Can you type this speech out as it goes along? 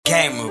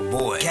Gamer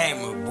boy.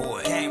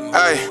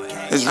 Hey,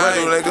 it's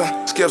Rendu,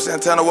 nigga. Skip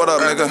Santana, what up,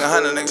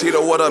 nigga?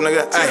 Tito, what up,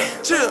 nigga?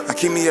 Ay, I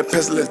keep me a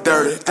pistol, it's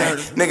dirty. Ay,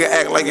 nigga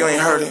act like you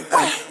ain't heard it.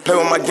 Ay, play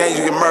with my game,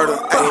 you get murdered.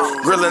 Ay,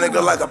 grill a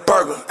nigga like a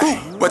burger.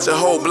 But your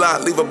whole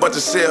block, leave a bunch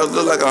of shells,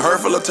 look like a herd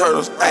full of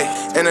turtles. Ay,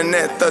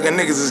 internet thuggin'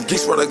 niggas is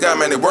geeks for the guy,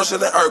 man, they worse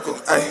than Urkel.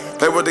 Ay,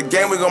 play with the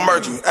game, we gon'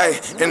 murk you.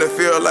 Ay, in the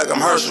field like I'm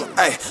Herschel.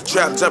 Ay,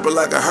 trap jumper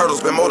like a hurdle,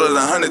 spend more than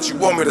 100, you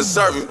want me to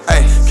serve you.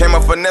 Ay, came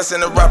up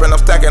finessing the rapping, I'm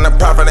stacking the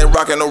profit, ain't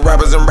rocking no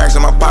rappers and racks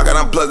in my pocket.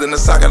 I'm plugged in the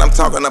socket, I'm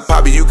talking to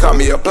Poppy, you call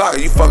me a blogger.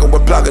 You fuckin'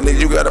 with blogger,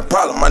 then you got a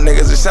problem. My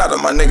niggas is shotter,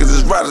 my niggas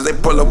is riders, they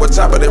pull up with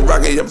chopper, they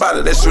rockin' your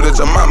body, they shoot at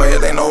your mama,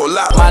 it ain't no whole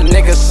lot. My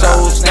niggas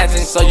soul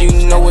snatching, so you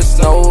know it's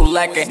no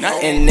lacking.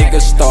 And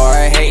niggas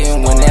start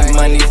hating when that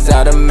money's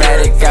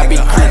automatic. I be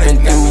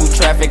creeping through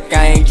traffic,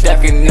 I ain't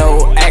ducking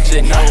no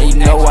action. You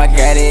know I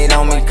got it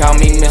on me, call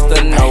me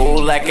Mr. No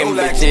lacking.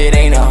 Bitch, it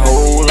ain't a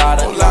whole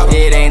lotta,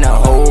 it ain't a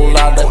whole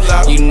lotta.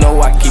 You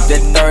know I keep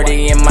that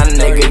 30 and my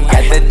nigga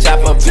got that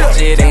chopper.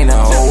 Bitch, it ain't a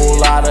whole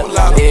lotta,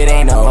 it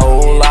ain't a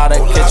whole lotta.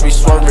 Catch me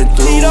swerving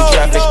through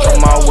traffic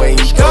on my way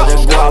to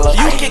the guala.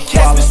 You can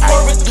catch me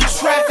swerving through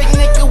traffic,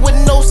 nigga, with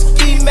no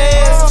ski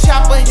mask.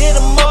 Chopper hit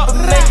him up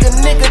and make a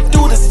nigga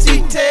do the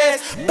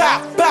C-test.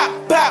 Bop, bop,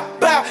 bop,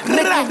 bop,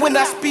 nigga, when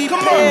I speed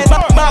past.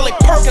 Molly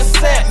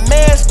Percocet,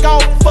 mask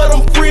off for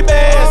them free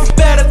bags.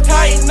 Better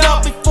tighten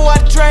up before I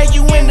drag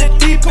you in the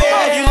deep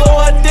end. You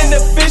lower than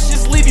the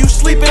fishes, leave you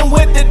sleeping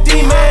with the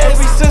demons.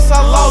 Ever since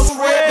I lost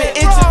red,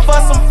 been itching for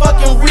some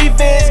fucking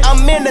revenge.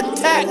 I'm in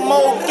attack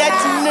mode, got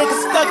you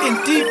niggas stuck in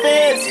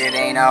defense. It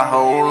ain't a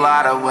whole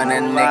lotta when a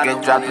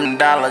nigga drop them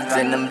dollars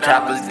and them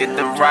choppers get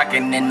the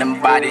rockin' and them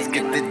bodies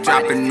get the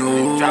dropping.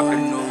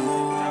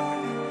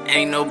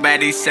 Ain't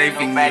nobody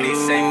saving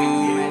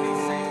you.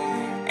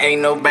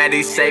 Ain't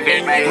nobody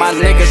saving me. My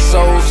niggas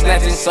soul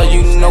snatching, so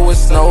you know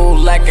it's no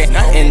lacking.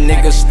 And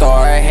niggas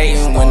start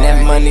hating when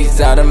that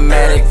money's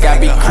automatic. I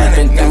be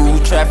creeping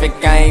through traffic,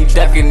 I ain't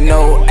ducking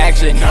no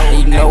action.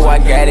 You know I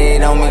got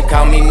it on me,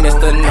 call me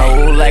Mr.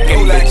 No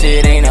lacking. Bitch,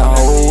 it ain't a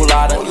whole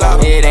lotta,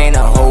 it ain't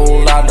a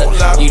whole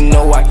lotta. You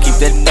know I keep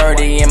that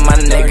 30 and my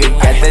nigga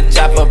got that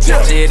chopper.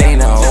 Bitch, it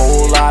ain't a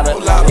whole lotta,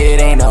 it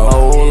ain't a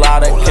whole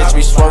lotta. Catch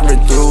me swerving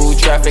through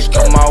traffic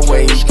on my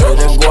way to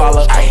the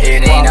guala.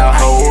 It ain't a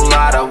whole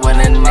lotta when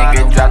a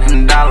nigga drop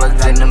them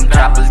dollars and them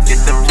choppers get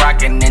the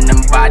rockin' and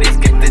them bodies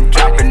get the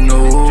dropping.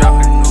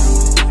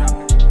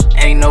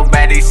 Ain't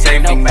nobody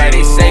saving you.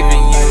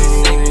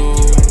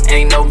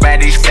 Ain't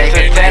nobody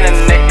saving that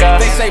nigga.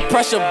 They say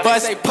pressure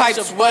bust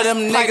pipes where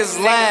them niggas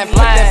lying. Put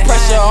that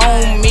pressure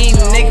on me,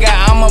 nigga,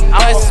 I'm a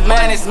bust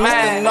man. It's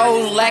Mr. No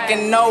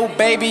lacking, no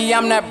baby,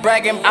 I'm not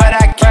bragging, but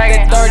I keep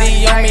that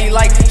 30 on me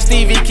like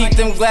Stevie. Keep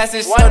them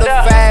glasses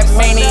certified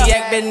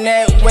maniac. Been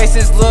that way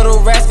since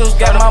little rascals.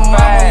 Got my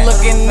mama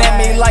looking at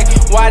me like,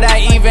 why'd I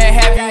even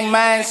have you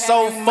mind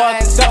so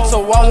fucked up?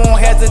 So I won't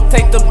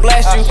hesitate to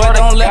blast you, but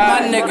don't let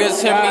my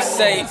niggas hear me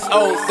say,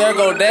 oh, there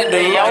go that dude.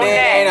 It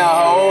ain't a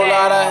whole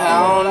lot of,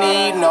 I don't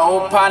need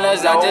no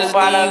partners, I just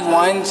need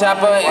one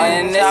chopper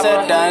and it's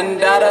a done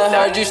dada.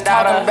 Heard you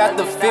talking about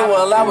the field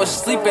while I was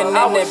sleeping in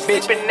that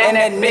bitch. And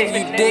that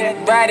nigga you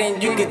dick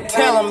riding, you can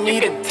tell me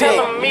to take.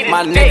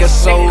 My niggas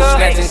soul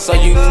snatching, so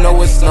you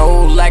know it's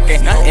no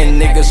lacking.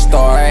 And niggas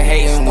start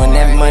hating when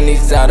that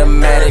money's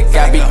automatic.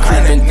 I be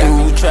creeping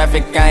through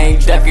traffic, I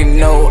ain't ducking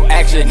no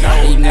action.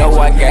 You know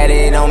I got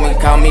it on me,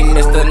 call me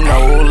Mr.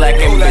 No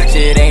lacking. Bitch,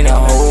 it ain't a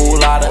whole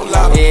lotta,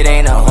 it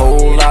ain't a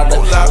whole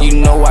lotta. You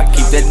know I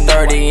keep that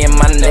 30 and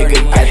my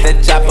nigga got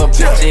that chopper.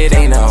 Bitch, it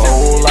ain't a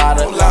whole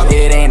lotta,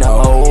 it ain't a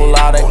whole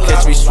lotta.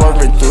 Catch me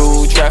swerving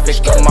through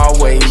traffic on my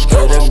way to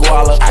the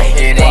guala.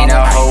 It ain't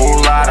a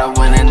whole lotta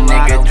when a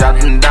nigga drop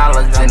them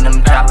dollars and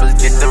them choppers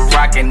get the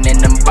rockin' and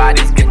them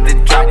bodies get the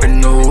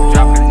dropping.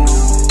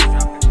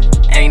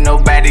 Ain't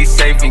nobody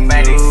saving you.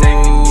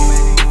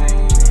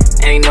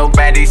 Ain't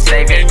nobody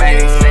saving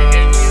you.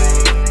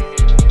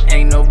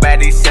 Ain't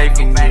nobody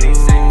saving you.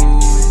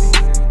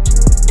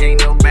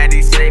 Ain't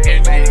nobody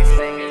saving you.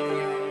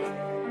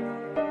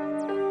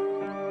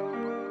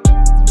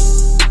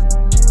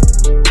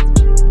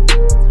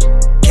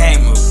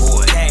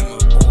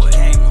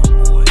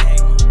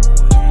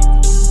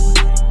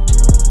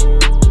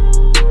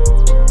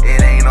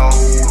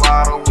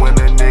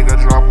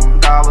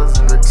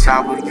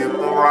 Choppers get the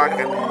rockin'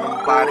 and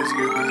the bodies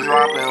get the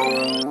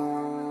dropping.